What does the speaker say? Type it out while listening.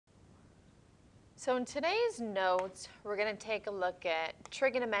So in today's notes, we're going to take a look at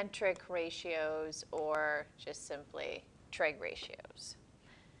trigonometric ratios, or just simply trig ratios.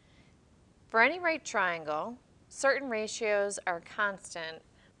 For any right triangle, certain ratios are constant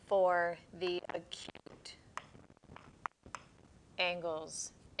for the acute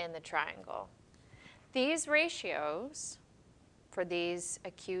angles in the triangle. These ratios for these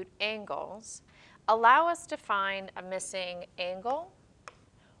acute angles allow us to find a missing angle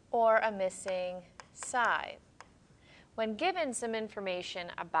or a missing side when given some information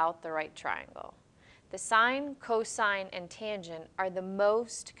about the right triangle. The sine, cosine, and tangent are the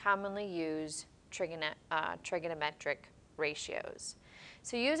most commonly used trigonometric ratios.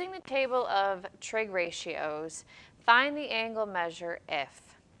 So using the table of trig ratios, find the angle measure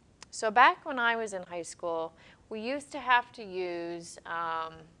if. So back when I was in high school, we used to have to use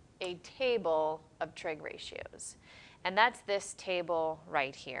a table of trig ratios. And that's this table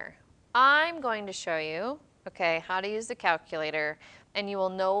right here. I'm going to show you, okay, how to use the calculator, and you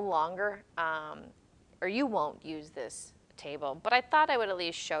will no longer, or you won't use this table, but I thought I would at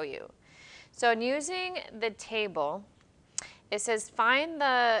least show you. So in using the table, it says find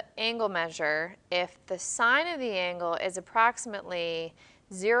the angle measure if the sine of the angle is approximately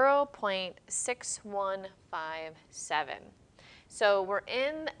 0.6157. So we're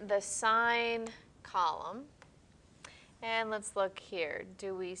in the sine column. And let's look here.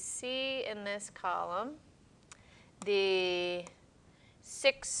 Do we see in this column the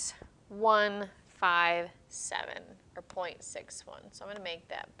 6157 or 0.61? So I'm going to make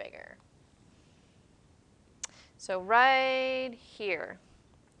that bigger. So right here,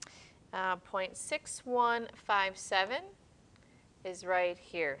 0.6157 is right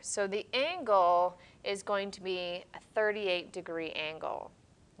here. So the angle is going to be a 38-degree angle,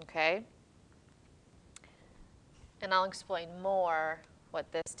 okay? And I'll explain more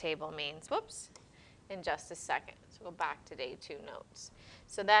what this table means, whoops, in just a second. So go back to day 2 notes.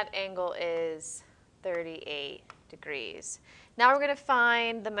 So that angle is 38 degrees. Now we're going to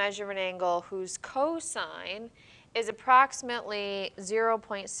find the measure of an angle whose cosine is approximately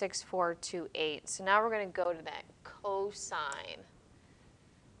 0.6428. So now we're going to go to that cosine.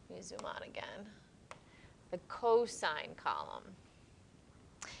 Let me zoom out again. The cosine column.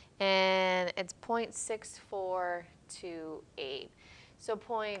 And it's 0.6428. So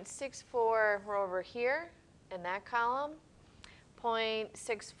 0.64, we're over here in that column.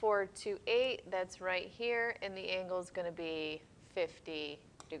 0.6428, that's right here, and the angle is going to be 50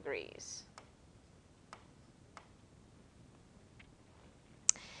 degrees.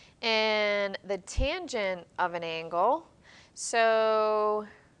 And the tangent of an angle, so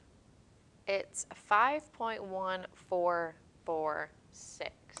it's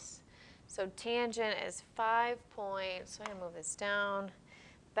 5.1446. So tangent is 5 points, so I'm going to move this down.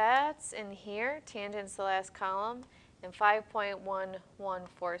 That's in here, tangent's the last column, and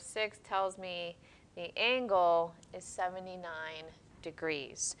 5.1146 tells me the angle is 79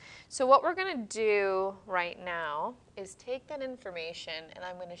 degrees. So what we're going to do right now is take that information, and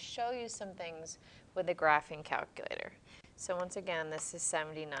I'm going to show you some things with the graphing calculator. So once again, this is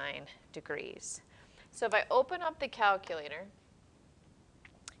 79 degrees. So if I open up the calculator,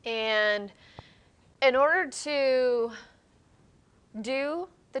 and in order to do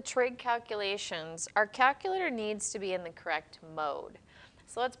the trig calculations, our calculator needs to be in the correct mode.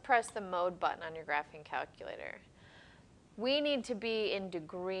 So let's press the mode button on your graphing calculator. We need to be in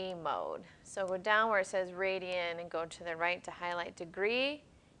degree mode. So go down where it says radian and go to the right to highlight degree,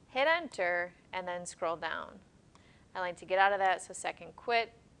 hit enter, and then scroll down. I like to get out of that, so second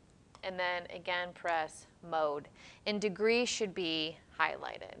quit, and then again press mode. And degree should be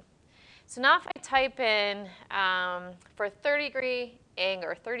highlighted. So now if I type in for 30-degree angle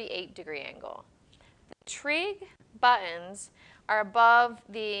or 38-degree angle, the trig buttons are above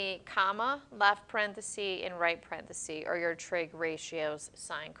the comma, left parenthesis, and right parenthesis, or your trig ratios,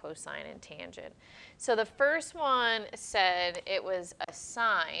 sine, cosine, and tangent. So the first one said it was a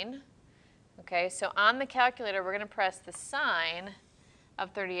sine. Okay, so on the calculator, we're going to press the sine of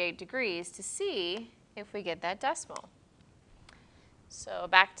 38 degrees to see if we get that decimal. So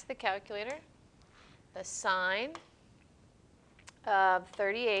back to the calculator, the sine of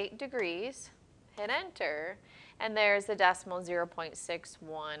 38 degrees, hit enter, and there's the decimal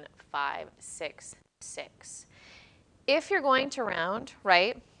 0.61566. If you're going to round,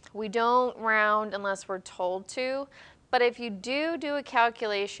 right, we don't round unless we're told to, but if you do a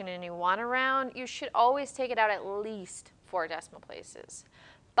calculation and you want to round, you should always take it out at least 4 decimal places.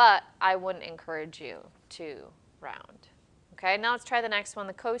 But I wouldn't encourage you to round. Okay, now let's try the next one,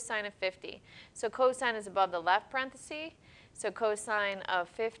 the cosine of 50. So cosine is above the left parenthesis, so cosine of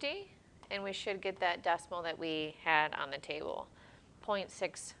 50 and we should get that decimal that we had on the table,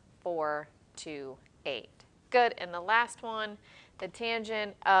 0.6428. Good, and the last one, the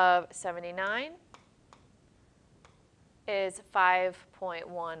tangent of 79 is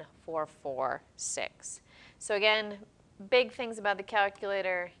 5.1446. So again, big things about the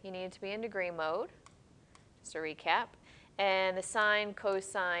calculator, you need to be in degree mode, just to recap, and the sine,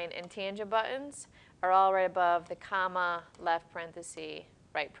 cosine, and tangent buttons are all right above the comma, left parenthesis,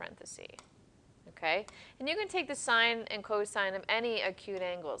 right parenthesis. Okay? And you can take the sine and cosine of any acute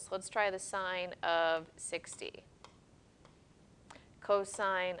angles. Let's try the sine of 60.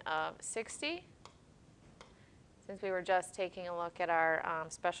 Cosine of 60. Since we were just taking a look at our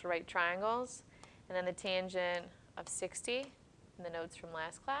special right triangles. And then the tangent of 60 in the notes from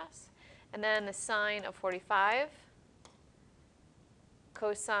last class. And then the sine of 45.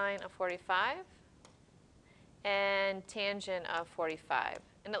 Cosine of 45. And tangent of 45.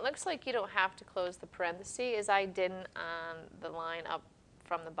 And it looks like you don't have to close the parenthesis, as I didn't on the line up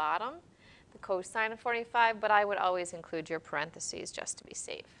from the bottom, the cosine of 45, but I would always include your parentheses just to be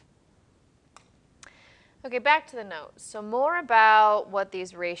safe. Okay, back to the notes. So more about what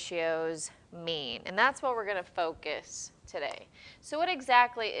these ratios mean, and that's what we're going to focus today. So what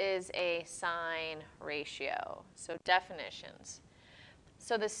exactly is a sine ratio? So definitions.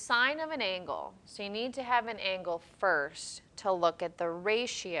 So the sine of an angle, so you need to have an angle first to look at the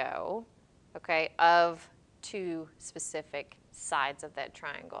ratio, okay, of two specific sides of that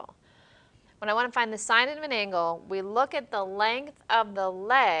triangle. When I want to find the sine of an angle, we look at the length of the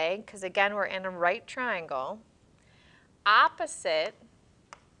leg, because again we're in a right triangle, opposite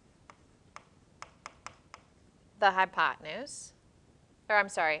the hypotenuse, or I'm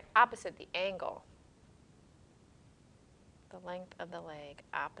sorry, opposite the angle. The length of the leg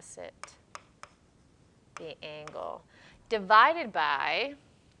opposite the angle, divided by,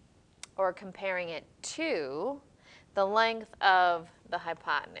 or comparing it to, the length of the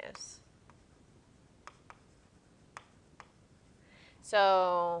hypotenuse.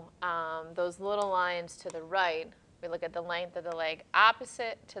 So those little lines to the right, we look at the length of the leg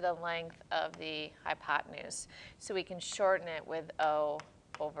opposite to the length of the hypotenuse. So we can shorten it with O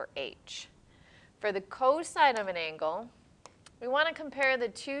over H. For the cosine of an angle, we want to compare the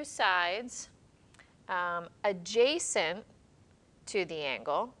two sides adjacent to the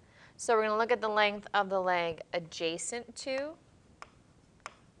angle. So we're going to look at the length of the leg adjacent to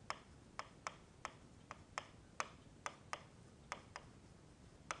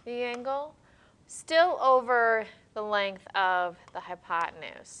the angle, still over the length of the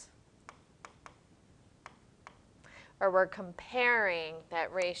hypotenuse. Or we're comparing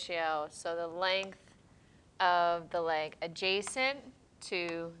that ratio, so the length of the leg adjacent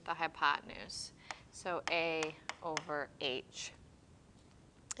to the hypotenuse. So A over H.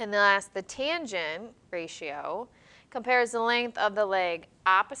 And last, the tangent ratio compares the length of the leg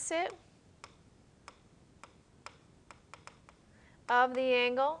opposite of the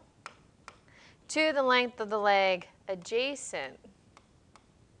angle to the length of the leg adjacent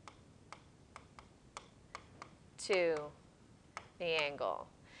to the angle.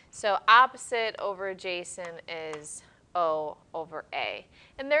 So opposite over adjacent is O over A.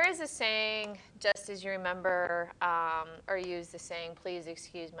 And there is a saying, just as you remember, or use the saying, please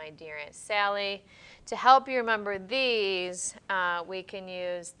excuse my dear Aunt Sally. To help you remember these, we can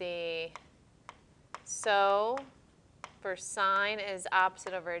use the so for sine is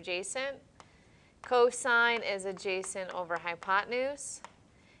opposite over adjacent, cosine is adjacent over hypotenuse,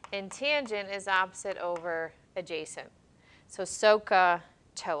 and tangent is opposite over adjacent. So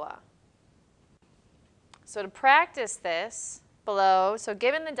SOHCAHTOA. So to practice this below, so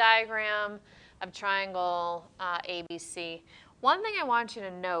given the diagram of triangle ABC, one thing I want you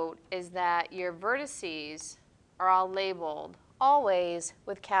to note is that your vertices are all labeled always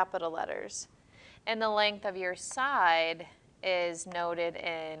with capital letters. And the length of your side is noted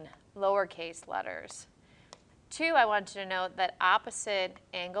in lowercase letters. 2, I want you to note that opposite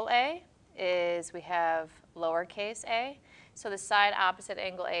angle A is, we have lowercase a. So the side opposite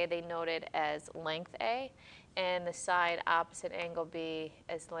angle A, they noted as length A, and the side opposite angle B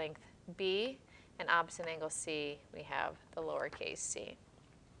as length B, and opposite angle C, we have the lowercase c.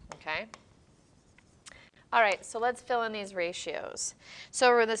 Okay? All right, so let's fill in these ratios. So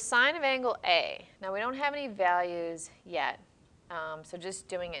for the sine of angle A, now we don't have any values yet, so just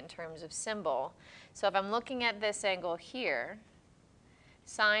doing it in terms of symbol. So if I'm looking at this angle here,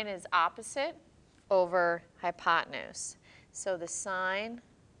 sine is opposite over hypotenuse. So the sine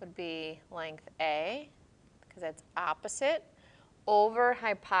would be length A, because that's opposite, over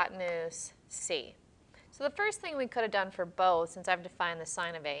hypotenuse C. So So the first thing we could have done for both, since I've defined the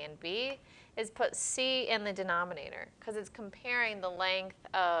sine of A and B, is put C in the denominator, because it's comparing the length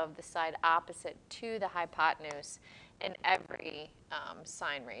of the side opposite to the hypotenuse in every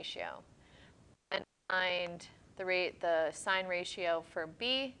sine ratio. And find the sine ratio for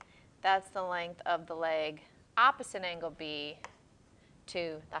B, that's the length of the leg opposite angle B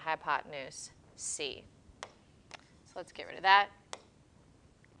to the hypotenuse C. So let's get rid of that.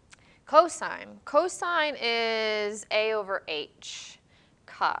 Cosine. Cosine is A over H,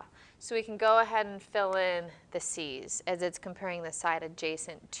 ca. So we can go ahead and fill in the C's as it's comparing the side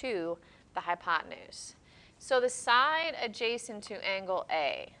adjacent to the hypotenuse. So the side adjacent to angle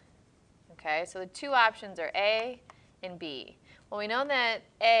A, okay, so the two options are A and B. Well, we know that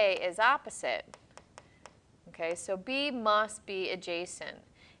A is opposite, okay, so B must be adjacent.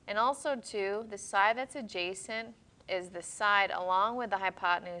 And also, too, the side that's adjacent is the side along with the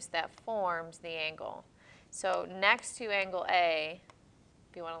hypotenuse that forms the angle. So next to angle A,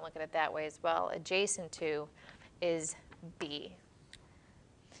 if you want to look at it that way as well, adjacent to is B.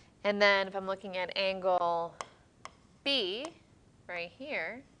 And then if I'm looking at angle B right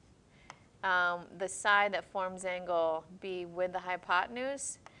here, the side that forms angle B with the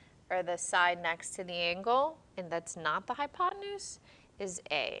hypotenuse, or the side next to the angle, and that's not the hypotenuse, is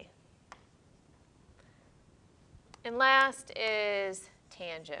A. And last is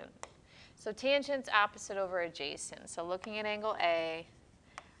tangent. So tangent's opposite over adjacent. So looking at angle A,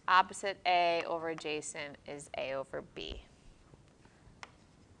 opposite A over adjacent is A over B.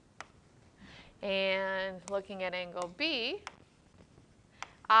 And looking at angle B,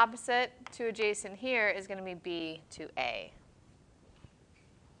 opposite to adjacent here is going to be B to A.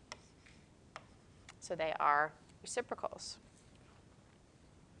 So they are reciprocals.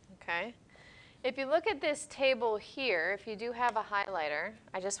 Okay? If you look at this table here, if you do have a highlighter,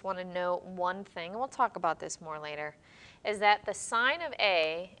 I just want to note one thing, and we'll talk about this more later, is that the sine of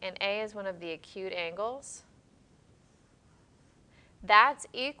A, and A is one of the acute angles, that's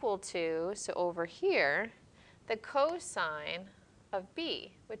equal to, so over here, the cosine of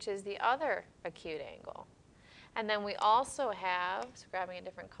B, which is the other acute angle. And then we also have, so grabbing a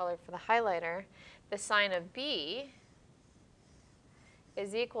different color for the highlighter, the sine of B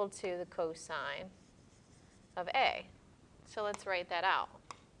is equal to the cosine of A. So let's write that out.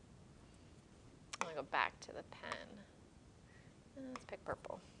 I'm going to go back to the pen. Let's pick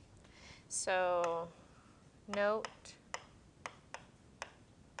purple. So note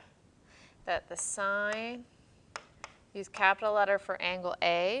that the sine, use capital letter for angle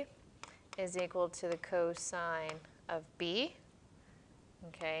A, is equal to the cosine of B.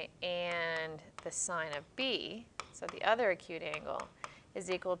 Okay, and the sine of B, so the other acute angle, is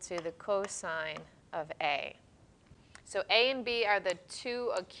equal to the cosine of A. So A and B are the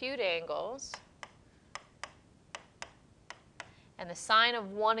two acute angles, and the sine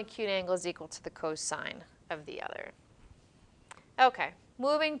of one acute angle is equal to the cosine of the other. Okay,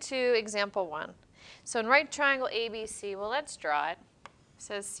 moving to example 1. So in right triangle ABC, well, let's draw it. It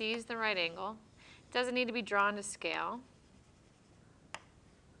says C is the right angle. It doesn't need to be drawn to scale.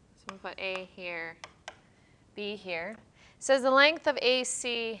 So we put A here, B here. It says the length of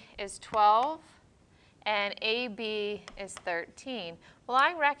AC is 12 and AB is 13. Well,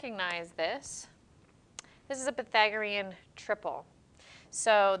 I recognize this. This is a Pythagorean triple.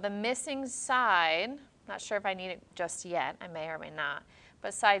 So the missing side, not sure if I need it just yet, I may or may not,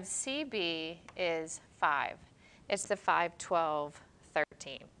 but side CB is 5. It's the 5, 12,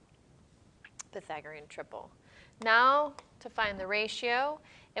 13. Pythagorean triple. Now, to find the ratio,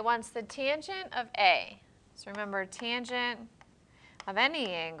 it wants the tangent of A. So remember, tangent of any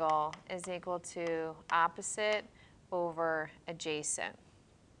angle is equal to opposite over adjacent.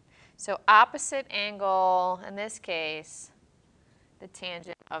 So opposite angle, in this case, the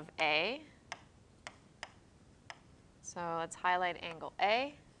tangent of A. So let's highlight angle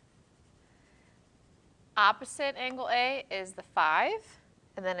A. Opposite angle A is the 5,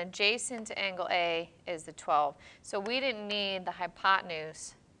 and then adjacent to angle A is the 12. So we didn't need the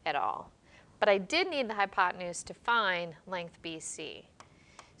hypotenuse at all. But I did need the hypotenuse to find length BC.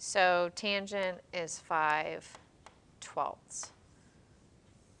 So tangent is 5/12.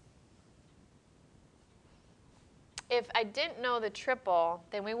 If I didn't know the triple,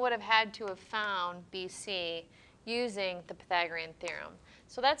 then we would have had to have found BC using the Pythagorean theorem.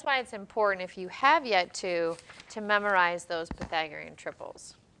 So that's why it's important, if you have yet to memorize those Pythagorean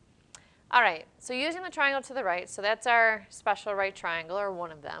triples. All right, so using the triangle to the right, so that's our special right triangle, or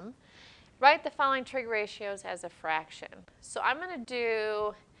one of them. Write the following trig ratios as a fraction. So I'm going to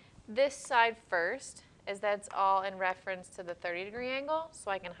do this side first, as that's all in reference to the 30-degree angle, so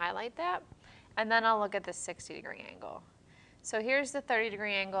I can highlight that. and then I'll look at the 60-degree angle. So here's the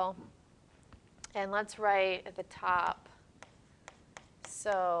 30-degree angle, and let's write at the top,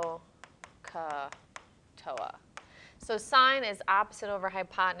 so, ka, toa. So sine is opposite over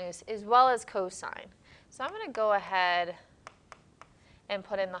hypotenuse as well as cosine. So I'm going to go ahead and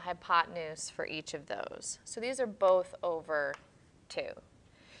put in the hypotenuse for each of those. So these are both over 2.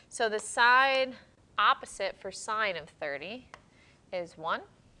 So the side opposite for sine of 30 is 1.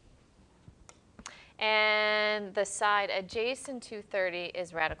 And the side adjacent to 30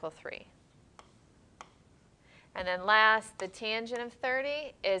 is radical 3. And then last, the tangent of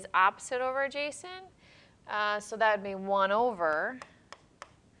 30 is opposite over adjacent. So that would be 1 over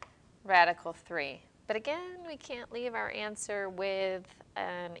radical 3. But again, we can't leave our answer with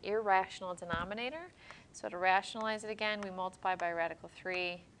an irrational denominator. So to rationalize it again, we multiply by radical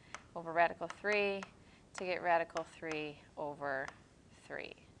 3 over radical 3 to get radical 3 over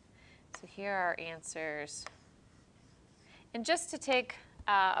 3. So here are our answers. And just to take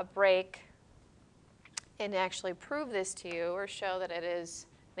a break and actually prove this to you or show that it is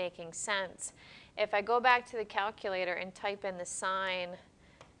making sense, if I go back to the calculator and type in the sine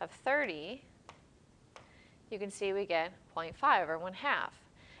of 30, you can see we get 0.5 or 1/2.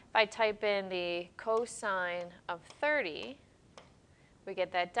 If I type in the cosine of 30, we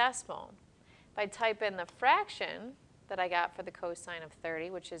get that decimal. If I type in the fraction that I got for the cosine of 30,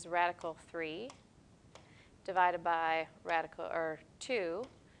 which is radical 3 divided by radical 2,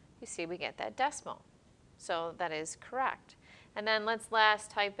 you see we get that decimal. So that is correct. And then let's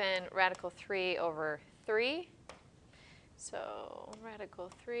last type in radical 3 over 3. So radical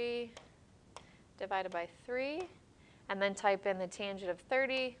 3 divided by 3. And then type in the tangent of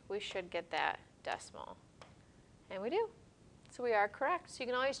 30. We should get that decimal. And we do. So we are correct. So you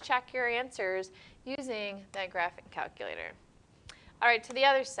can always check your answers using that graphing calculator. All right, to the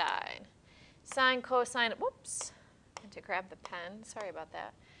other side. Sine, cosine, whoops, I had to grab the pen. Sorry about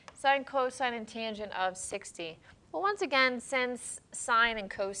that. Sine, cosine, and tangent of 60. Well, once again, since sine and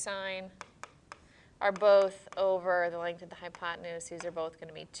cosine are both over the length of the hypotenuse, these are both going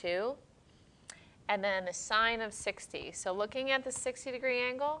to be 2. And then the sine of 60. So looking at the 60-degree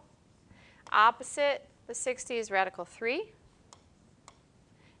angle, opposite the 60 is radical 3.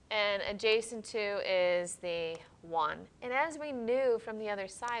 And adjacent to is the 1. And as we knew from the other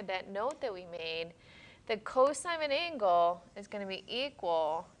side, that note that we made, the cosine of an angle is going to be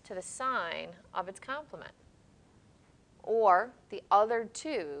equal to the sine of its complement. Or the other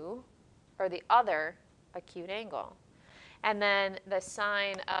two, or the other acute angle. And then the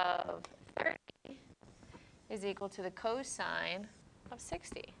sine of 30 is equal to the cosine of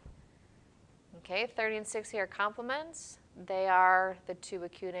 60. Okay, 30 and 60 are complements. They are the two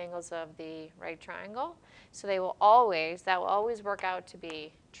acute angles of the right triangle. So they will always, that will always work out to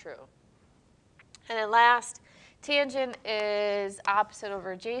be true. And then last, tangent is opposite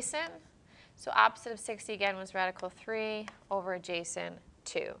over adjacent. So opposite of 60 again was radical 3 over adjacent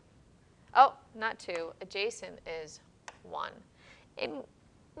 2. Oh, not 2. Adjacent is 1. And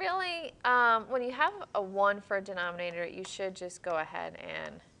really, when you have a 1 for a denominator, you should just go ahead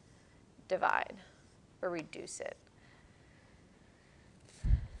and divide or reduce it.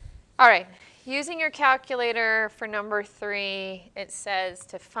 All right, using your calculator for number 3, it says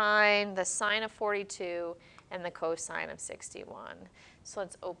to find the sine of 42 and the cosine of 61. So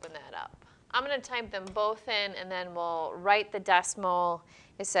let's open that up. I'm going to type them both in, and then we'll write the decimal.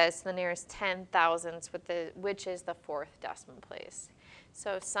 It says to the nearest 10 thousandths, which is the 4th decimal place.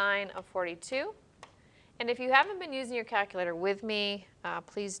 So sine of 42. And if you haven't been using your calculator with me,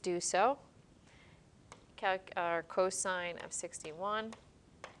 please do so. Cosine of 61.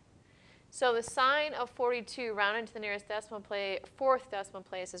 So the sine of 42 rounded to the nearest decimal place, 4th decimal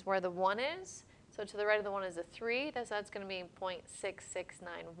place, is where the 1 is. So to the right of the 1 is a 3. That's going to be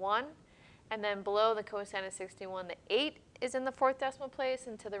 0.6691. And then below the cosine of 61, the 8 is in the 4th decimal place,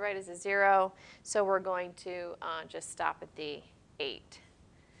 and to the right is a 0. So we're going to just stop at the 8.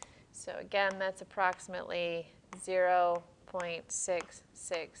 So again, that's approximately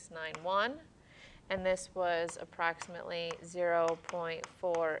 0.6691. And this was approximately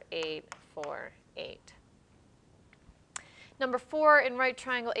 0.4848. Number 4, in right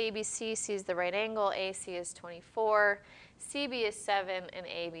triangle ABC, C is the right angle, AC is 24, CB is 7, and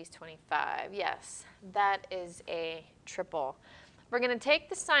AB is 25. Yes, that is a triple. We're going to take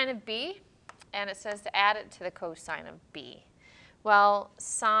the sine of B, and it says to add it to the cosine of B. Well,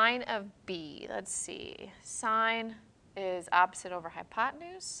 sine of B, let's see, sine is opposite over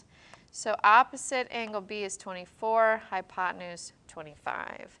hypotenuse. So opposite angle B is 24, hypotenuse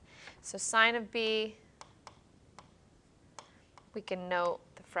 25. So sine of B, we can note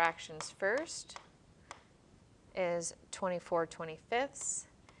the fractions first, is 24/25.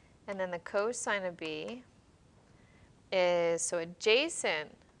 And then the cosine of b is, so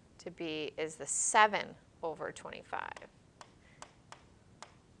adjacent to b is the 7/25.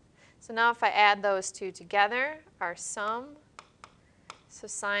 So now if I add those two together, our sum, so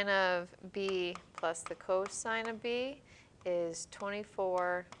sine of b plus the cosine of b is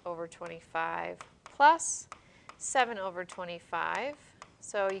 24/25 plus 7/25.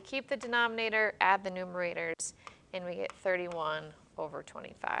 So you keep the denominator, add the numerators, and we get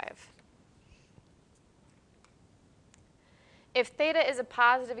 31/25. If theta is a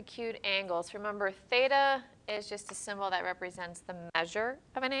positive acute angle, so remember theta is just a symbol that represents the measure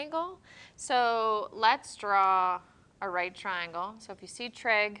of an angle. So let's draw a right triangle. So if you see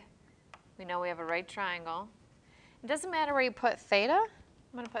trig, we know we have a right triangle. It doesn't matter where you put theta.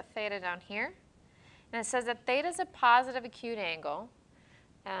 I'm going to put theta down here. And it says that theta is a positive acute angle.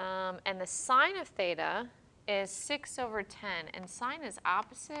 And the sine of theta is 6/10. And sine is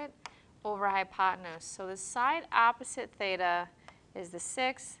opposite over hypotenuse. So the side opposite theta is the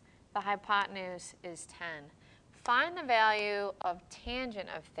 6. The hypotenuse is 10. Find the value of tangent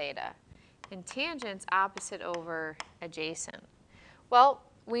of theta. And tangent's opposite over adjacent. Well,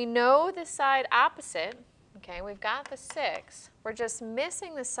 we know the side opposite. Okay, we've got the 6. We're just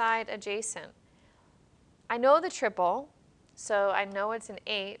missing the side adjacent. I know the triple, so I know it's an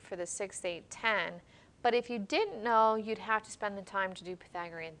 8 for the 6, 8, 10. But if you didn't know, you'd have to spend the time to do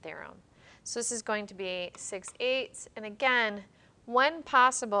Pythagorean theorem. So this is going to be 6/8. And again, when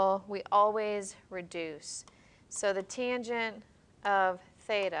possible, we always reduce. So the tangent of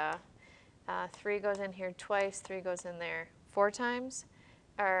theta, 3 goes in here twice, 3 goes in there 4 times.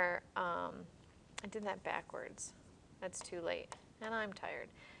 Or I did that backwards. That's too late. And I'm tired.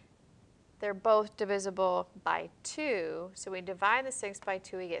 They're both divisible by 2. So we divide the 6 by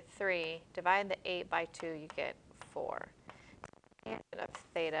 2, we get 3. Divide the 8 by 2, you get 4. Tangent of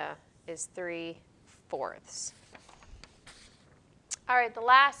theta is 3/4. All right, the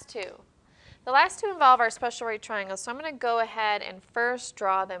last two. The last two involve our special right triangles. So I'm going to go ahead and first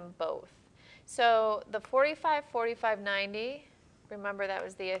draw them both. So the 45, 45, 90, remember that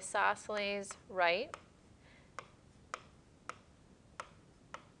was the isosceles right.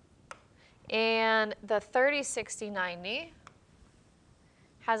 And the 30, 60, 90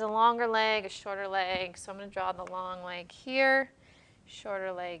 has a longer leg, a shorter leg. So I'm going to draw the long leg here,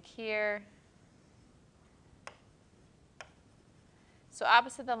 shorter leg here. So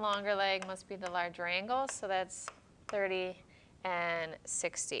opposite the longer leg must be the larger angle. So that's 30 and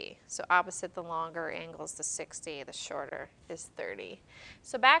 60. So opposite the longer angle is the 60, the shorter is 30.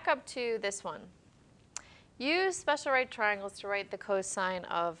 So back up to this one. Use special right triangles to write the cosine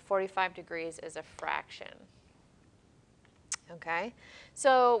of 45 degrees as a fraction. Okay,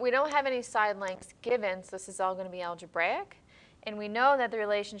 so we don't have any side lengths given, so this is all going to be algebraic. And we know that the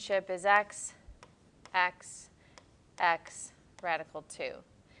relationship is x, x, x, radical 2.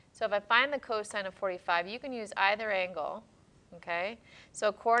 So if I find the cosine of 45, you can use either angle. Okay, so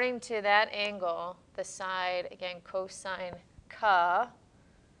according to that angle, the side, again, cosine ka,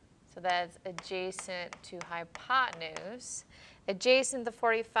 so that's adjacent to hypotenuse. Adjacent to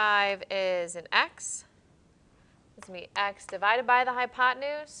 45 is an x. It's going to be x divided by the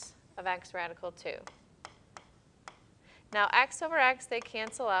hypotenuse of x radical 2. Now x over x, they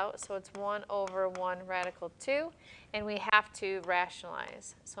cancel out, so it's 1 over 1 radical 2. And we have to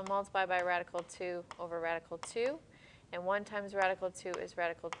rationalize. So multiply by radical 2 over radical 2. And 1 times radical 2 is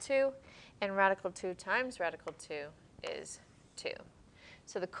radical 2. And radical 2 times radical 2 is 2.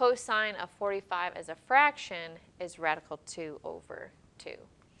 So the cosine of 45 as a fraction is radical 2 over 2.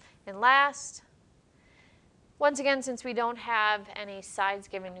 And last, once again, since we don't have any sides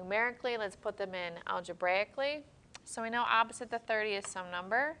given numerically, let's put them in algebraically. So we know opposite the 30 is some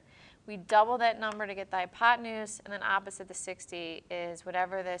number. We double that number to get the hypotenuse, and then opposite the 60 is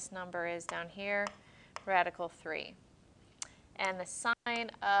whatever this number is down here, radical 3. And the sine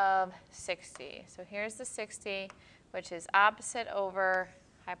of 60. So here's the 60, which is opposite over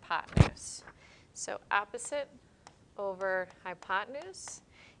hypotenuse. So opposite over hypotenuse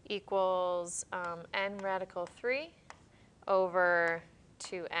equals n radical 3 over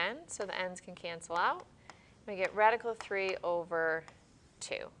 2n. So the n's can cancel out. We get radical 3 over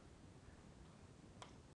 2.